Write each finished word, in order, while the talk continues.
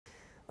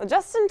Well,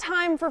 just in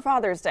time for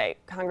Father's Day,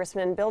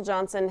 Congressman Bill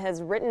Johnson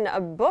has written a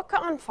book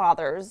on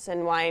fathers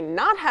and why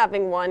not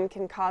having one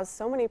can cause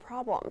so many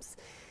problems.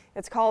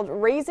 It's called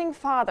Raising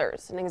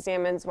Fathers and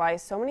examines why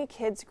so many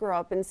kids grow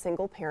up in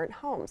single-parent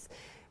homes.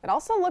 It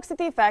also looks at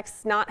the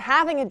effects not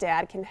having a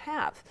dad can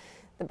have.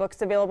 The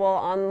book's available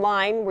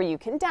online where you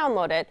can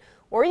download it,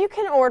 or you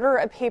can order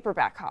a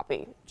paperback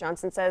copy.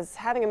 Johnson says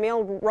having a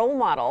male role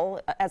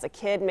model as a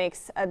kid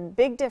makes a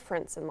big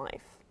difference in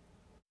life.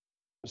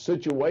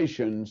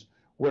 Situations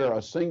where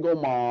a single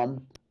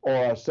mom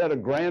or a set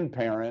of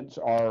grandparents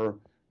are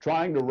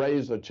trying to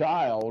raise a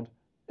child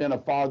in a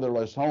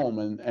fatherless home,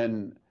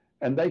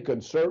 and they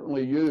could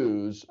certainly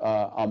use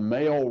a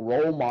male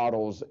role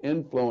model's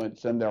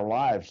influence in their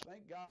lives.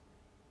 Thank God.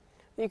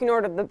 You can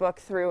order the book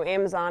through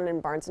Amazon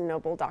and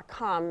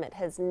BarnesandNoble.com. It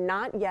has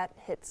not yet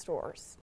hit stores.